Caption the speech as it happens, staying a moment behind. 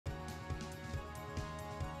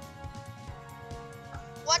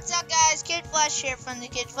What's up, guys? Kid Flash here from the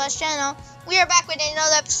Kid Flash channel. We are back with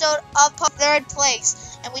another episode of Pokken third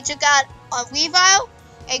place, and we took out a Weavile,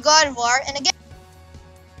 a Gardevoir, and again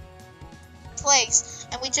place,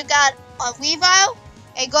 and we took out a Weavile,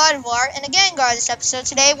 a Gardevoir, and again guard this episode.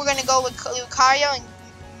 Today we're gonna go with Lucario and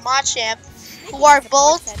Machamp, who are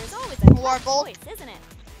both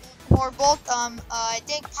I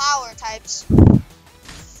think power types.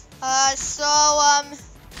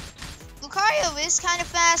 Lucario is kind of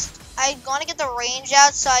fast. I want to get the range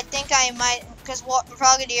out, so I think I might, because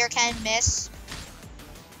Frogadier can miss.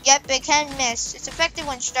 Yep, it can miss. It's effective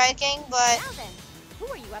when striking, but now then, who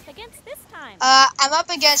are you up against this time? I'm up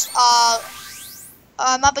against Lucario.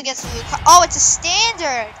 Oh, it's a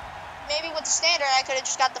standard. Maybe with the standard, I could have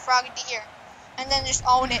just got the Frogadier and then just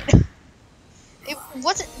own it. It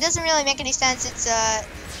doesn't really make any sense. It's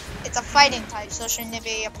a fighting type, so shouldn't it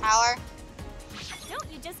be a power? Don't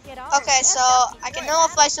you just get all Okay, so I can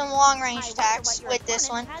nullify some long range attacks with this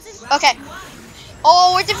one. Okay.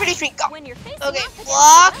 Oh, we're different streak. Go. Okay,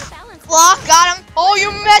 block, got him. Oh, you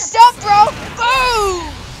messed up, bro. Boom.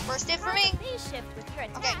 First hit for me.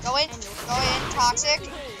 Okay, go in, toxic,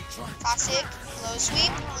 low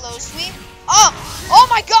sweep. Oh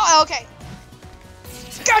my god. Okay.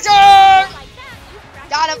 Gotcha.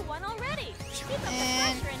 Got him.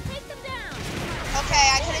 And okay,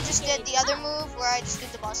 I could have just did the other move where I just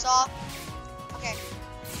did the buzz off. Okay.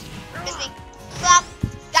 Miss me. Flop.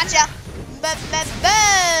 Gotcha.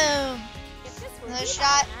 Boom. Another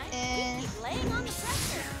shot. And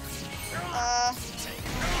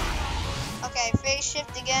okay, phase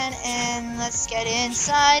shift again, and let's get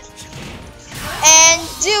inside and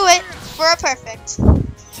do it for a perfect.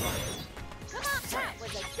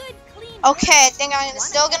 Okay, I think I'm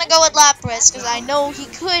still gonna go with Lapras because I know he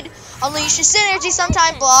could unleash his synergy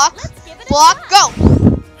sometime. Block, go.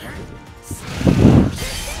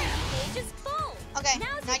 Okay,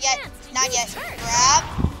 not yet. Grab.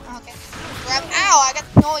 Okay, grab. Ow!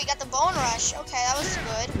 He got the bone rush. Okay, that was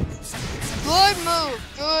good.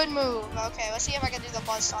 Good move. Okay, let's see if I can do the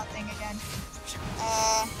buzzsaw thing again.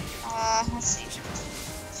 Let's see.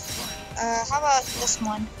 How about this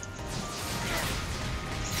one?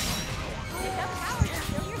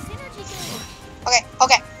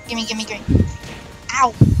 Okay. Gimme.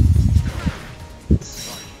 Ow.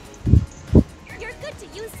 You're good to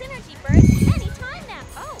use synergy burst anytime now.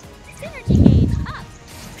 Oh, synergy gauge up.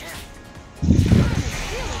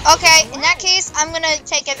 Okay, in that case, I'm gonna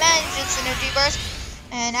take advantage of synergy burst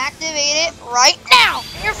and activate it right now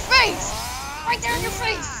in your face. Right there in your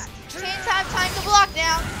face. Time to block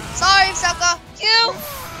now. Sorry, sucker. You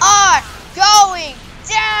are going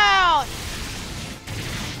down.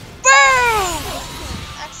 Boom!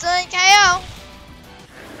 Excellent KO.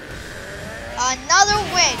 Another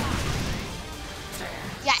win.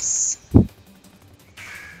 Yes.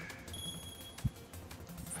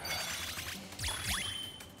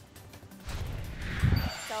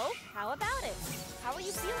 So, how about it? How are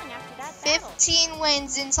you feeling after that battle? 15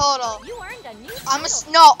 wins in total. You earned a new I'm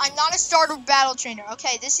not a starter battle trainer.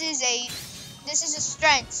 Okay, this is a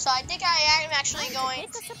strength, so I think I am actually going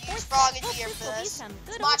to use Frogadier for this.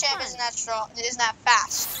 Machamp isn't that strong, isn't that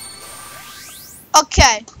fast.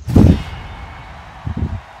 Okay.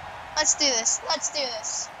 Let's do this.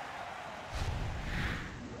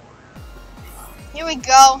 Here we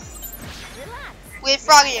go. With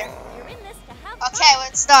Frogadier. Okay,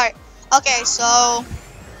 let's start. Okay, so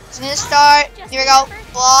it's gonna start. Here we go.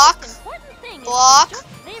 Block.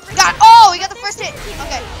 Oh, we got the first hit.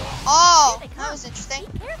 Okay. Oh, that was interesting.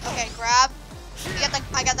 Okay, grab.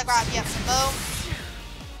 I got the grab. Yep. Boom.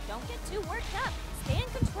 Don't get too worked up. Stay in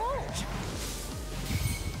control.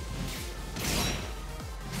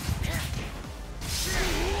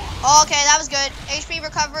 Okay, that was good. HP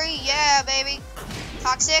recovery. Yeah, baby.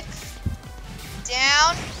 Toxic.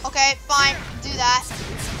 Down. Okay, fine. Do that.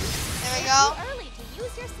 There we go.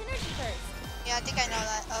 Yeah, I think I know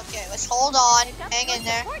that. Okay, let's hold on. Hang in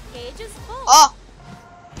there. Oh!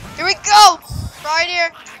 Here we go! Right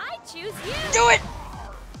here. I choose you. Do it!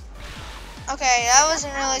 Okay, that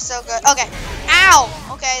wasn't really so good. Okay. Ow!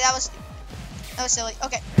 Okay, that was silly.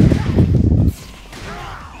 Okay.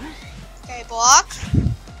 Okay, block.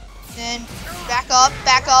 Then back up.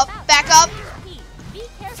 Be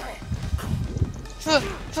careful.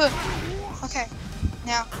 Okay.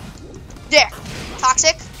 Now. There.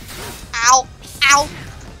 Toxic. Ow.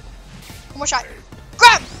 One more shot.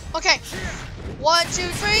 Grab! Okay. 1, 2,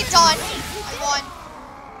 3, done. I won.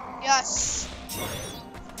 Yes.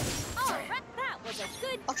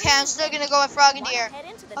 Okay, I'm still gonna go with Frogadier.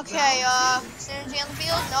 Okay, synergy on the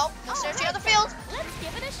field? Nope, no synergy on the field.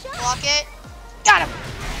 Block it. Got him.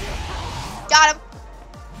 Got him.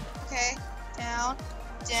 Okay. Down.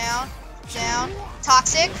 Down. Down.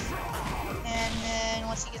 Toxic. And then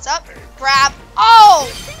once he gets up, grab.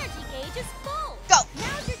 Oh! Synergy gauge is full. Go.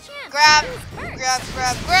 Now's your chance. Grab. to use burst. Grab,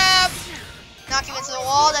 grab, grab. Knock him into the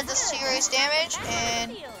wall. That does serious damage.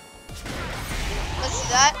 And let's do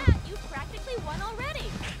that. You practically won already.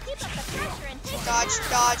 Keep up the pressure and take Dodge, it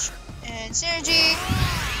dodge, and synergy.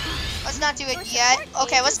 Let's not do it yet.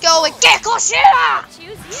 Okay, let's go with Gekoshira!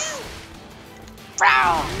 Choose you.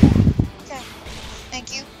 Brow! Okay,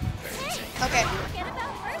 thank you. Hey, Okay, forget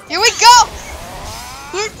about first. here we go!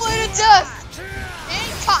 Third blade of death!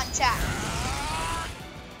 In contact.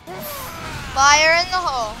 Fire in the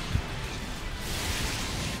hole.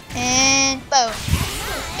 And boom.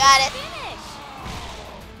 Got it. Finish.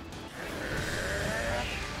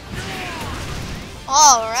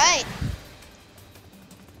 Alright.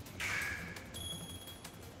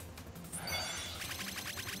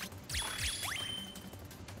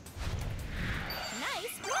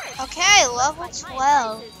 Nice work. Okay, level But my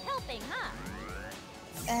 12. advice is helping, huh?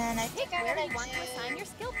 And I think I'm Where gonna do you want to assign do... your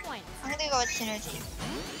skill points? I'm gonna go with synergy.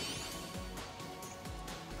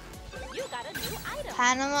 You got a new item.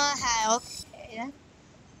 Panama hat. Okay.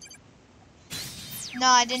 No,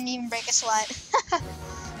 I didn't even break a sweat.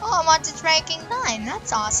 Oh, I'm on to ranking 9.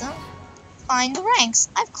 That's awesome. Climb the ranks.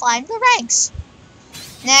 I've climbed the ranks.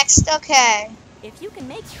 Next, okay. If you can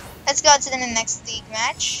make Let's go to the next league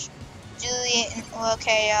match. Julian,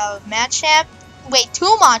 okay, Machamp. Wait, two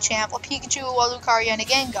Machamp, a Pikachu, a Lucario, and a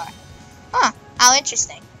Gengar. Huh, how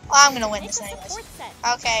interesting. Well, I'm gonna win make this a anyways. support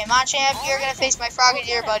set. Okay, Machamp, you're gonna face my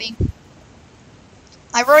Frogadier, buddy.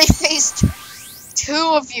 I've already faced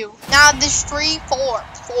 2 of you. Now there's 3, 4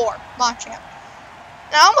 Machamp.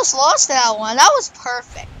 And I almost lost that one. That was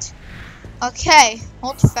perfect. Okay,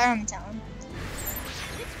 Multiferum Town.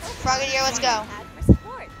 Frogadier, let's go. Add for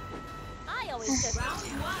support. I always just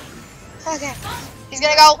Okay, he's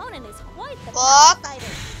gonna go. opponent is quite the Block. power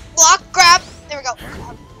fighter. Block, grab. There we go.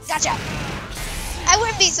 Gotcha. I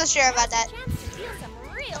wouldn't be so sure about that. Chance to deal some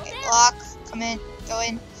real Okay, damage. block. Come in. Go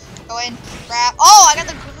in. Go in. Grab. Oh, I got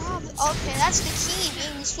the grab. Okay, that's the key,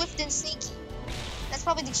 being swift and sneaky. That's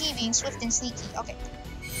probably the key, being swift and sneaky. Okay.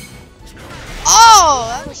 Oh,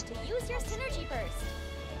 that was To use your synergy burst.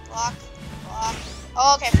 block. Block.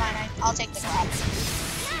 Okay, fine. I'll take the grab. Nice.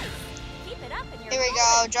 Keep it up and you're Here we go.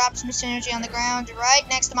 golden. Drop some synergy on the ground. Right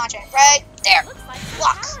next to Machamp. Right there. Looks like some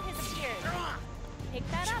Block. power has appeared.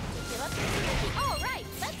 Pick that up to heal up your synergy. All right,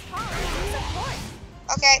 let's call in some support.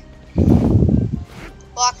 Okay.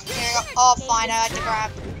 Block. Here we go. Oh, fine. I like the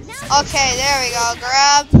grab. Now Okay, there we go.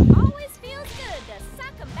 Grab. always feels good to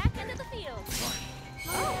suck them back into the field.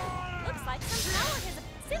 Oh, looks like some power has a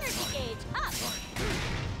synergy gauge up.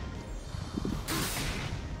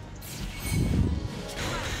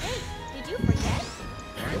 Hey, did you forget?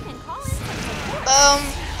 You can call in some support. Boom.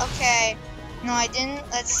 Okay. No, I didn't.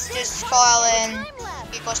 Let's just call in Time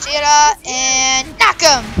left. Gekoshira and knock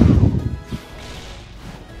him.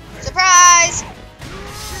 Surprise!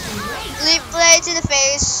 Leap blade to the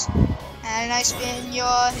face. And I spin your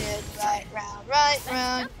head right round, right Let's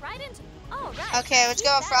round. jump right into. All right. Okay, let's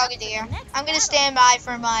go with Keep that up for Frogadier. the next I'm gonna battle. stand by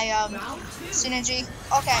for my synergy.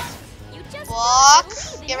 Okay. You just Block. gotta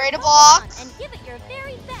believe in Get your ready to Pokemon block. And give it your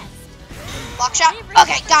very best. Block shot. They've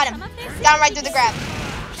Okay, recovered got him. some of their Got him right synergy through the gauge. grab.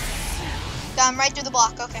 Got him right through the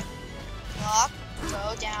block. Okay. Block.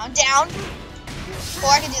 Go down, down. Or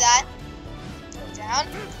I can do that. Go down,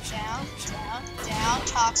 down, down, down.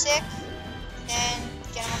 Toxic. Then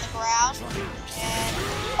get him on the ground. And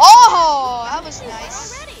oh, that was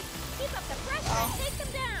nice. Already. Keep up the pressure Oh. and take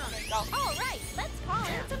them down. There you go. All right, let's call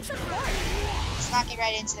in some support. Just knock you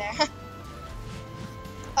right into there.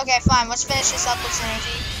 Okay, fine. Let's finish this up with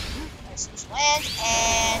synergy. Let's use land,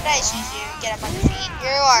 and I just need you to get up on your feet.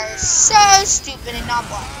 You are so stupid and not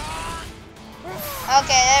block. Okay,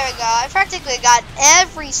 there we go. I practically got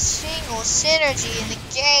every single synergy in the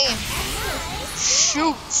game.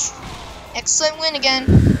 Shoot. Excellent win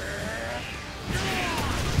again.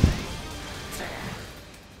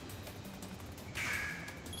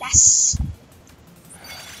 Yes.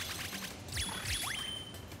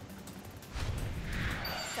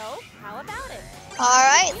 So, how about it?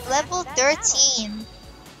 Alright, level 13.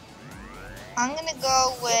 I'm gonna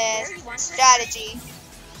go with strategy.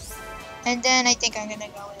 And then I think I'm gonna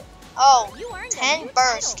go with, oh, You earned a 10 new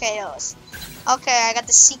burst title. KOs. Okay, I got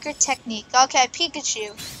the secret technique. Okay,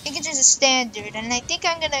 Pikachu. Pikachu's a standard, and I think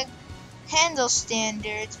I'm gonna handle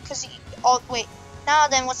standards because he, oh wait. Now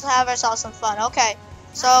then, let's have ourselves some fun. Okay,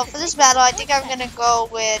 so for this battle, I think I'm gonna go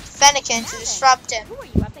with Fennekin to disrupt him Who are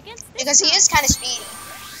you up against this because he time? is kind of speedy.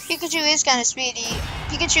 Pikachu is kind of speedy.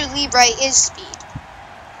 Pikachu Libre is speed.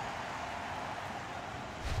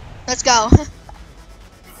 Let's go.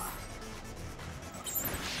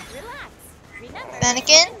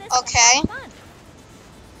 Mannequin. Okay.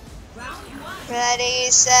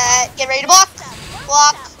 Ready, set, get ready to block.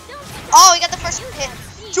 Block. Oh, we got the first hit.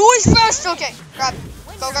 Joy's first. Okay, grab.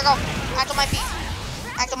 Go, go, go. Act on my feet.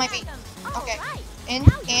 Act on my feet. Okay. In.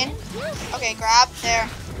 Okay, grab. There.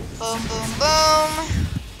 Boom, boom, boom.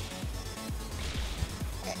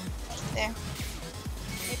 Okay. There.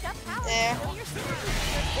 There.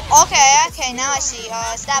 Okay, now I see.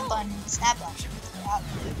 Snap button. Snap button.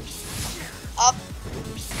 Up.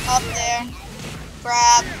 Up there.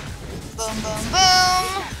 Grab. Boom, boom, boom.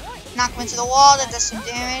 Knock him into the wall. That does some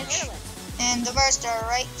damage. And the burster,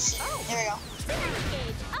 right? There we go.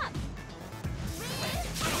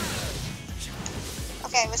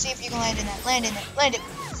 Okay, let's see if you can land in it. Land in it. Land it.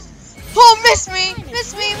 Oh, miss me!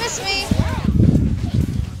 Miss me! Miss me!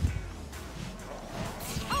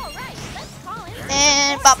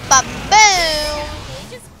 And bop, bop, boom!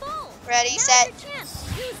 Ready, set.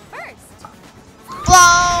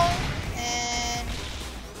 Blow! And...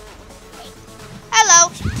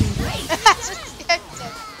 Hello!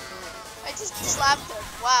 I just slapped him.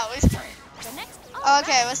 Wow.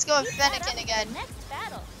 Okay, let's go with Fennekin again.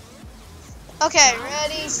 Okay,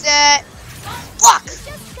 ready, set, block!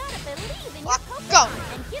 Block, go!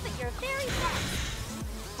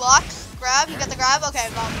 Block, grab, you got the grab? Okay,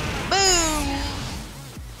 boom!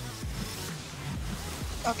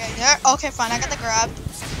 Okay, there. Okay, fine, I got the grab.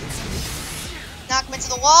 Knock him into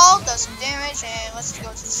the wall, does some damage, and let's go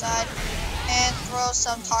to the side and throw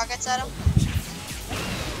some targets at him.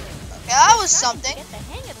 Okay, that was something.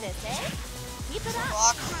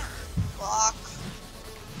 Block, block,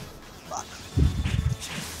 block.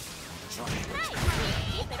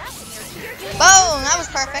 Boom, that was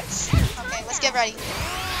perfect. Okay, let's get ready.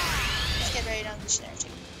 Let's get ready on the synergy.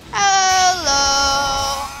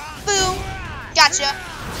 Hello. Boom. Gotcha.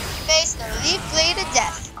 Face the Leaf Blade of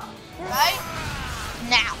Death. Right?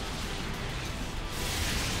 Now.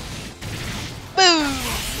 Boom.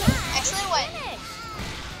 Excellent win.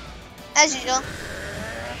 As usual.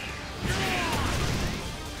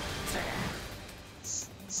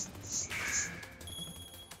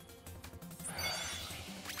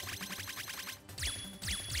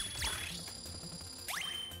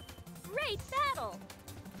 Battle.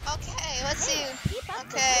 Okay, let's see.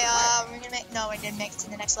 Okay, we're gonna make. No, I didn't make it to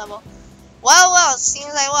the next level. Well,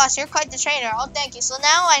 seems I lost. You're quite the trainer. Oh, thank you. So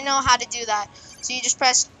now I know how to do that. So you just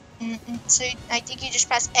press. So I think you just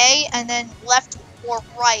press A and then left or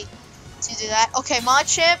right to do that. Okay, Mod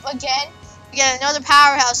Chip again. We get another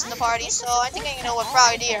powerhouse in the party. So I think I know what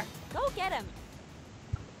Frogadier. Go get him.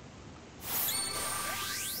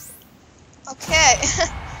 Okay.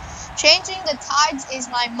 Changing the tides is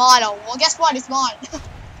my motto. Well, guess what? It's mine.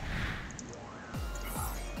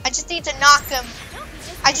 I just need to knock him.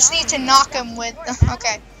 I just need to knock him with...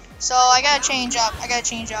 Okay. So I gotta change up. Okay.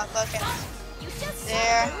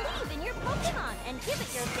 There.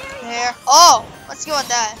 There. Oh! Let's go with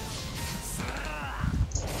that.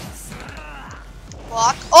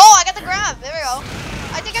 Block. Oh, I got the grab. There we go.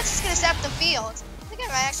 I think I'm just gonna set up the field. I think I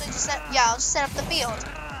might actually just set... Yeah, I'll just set up the field.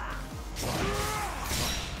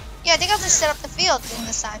 Yeah, I think I'll just set up the field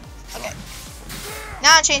this time. Okay.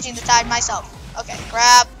 Now I'm changing the tide myself. Okay,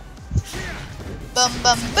 grab. Boom,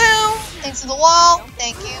 boom, boom. Into the wall.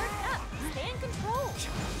 Thank you. Stay in control.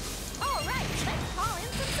 All right, let's call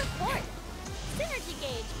in some support. Synergy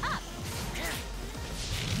gauge up.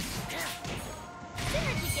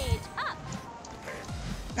 Synergy gauge up.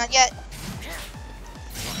 Not yet.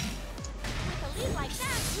 With a lead like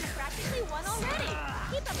that, you practically won already.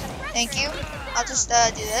 Keep up the pressure. Thank you. I'll just do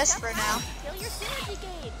this for now. Fill your synergy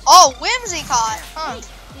gauge. Oh, Whimsy caught. Huh. Wait,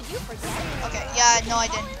 did you forget? Okay, yeah, no I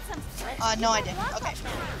didn't. No I didn't. Okay.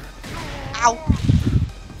 Ow.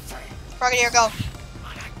 Frogadier, go.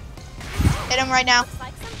 Hit him right now. Looks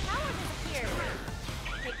like some power disappeared.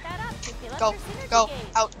 Pick that up to fill up Go, your synergy go,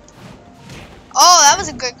 gauge. out. Oh, that was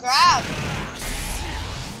a good grab.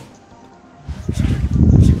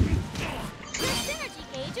 Your synergy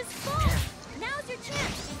gauge is full. Now's your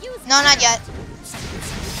chance to use it. No, not yet.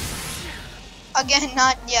 Again,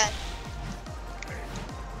 not yet.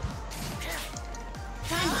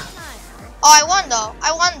 Oh, I won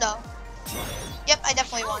though. Yep, I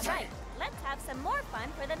definitely won. Alright, let's have some more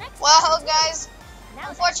fun for the next Well, round. guys, Now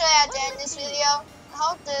unfortunately I had to that's end this video. I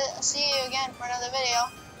hope to see you again for another video.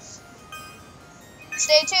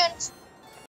 Stay tuned.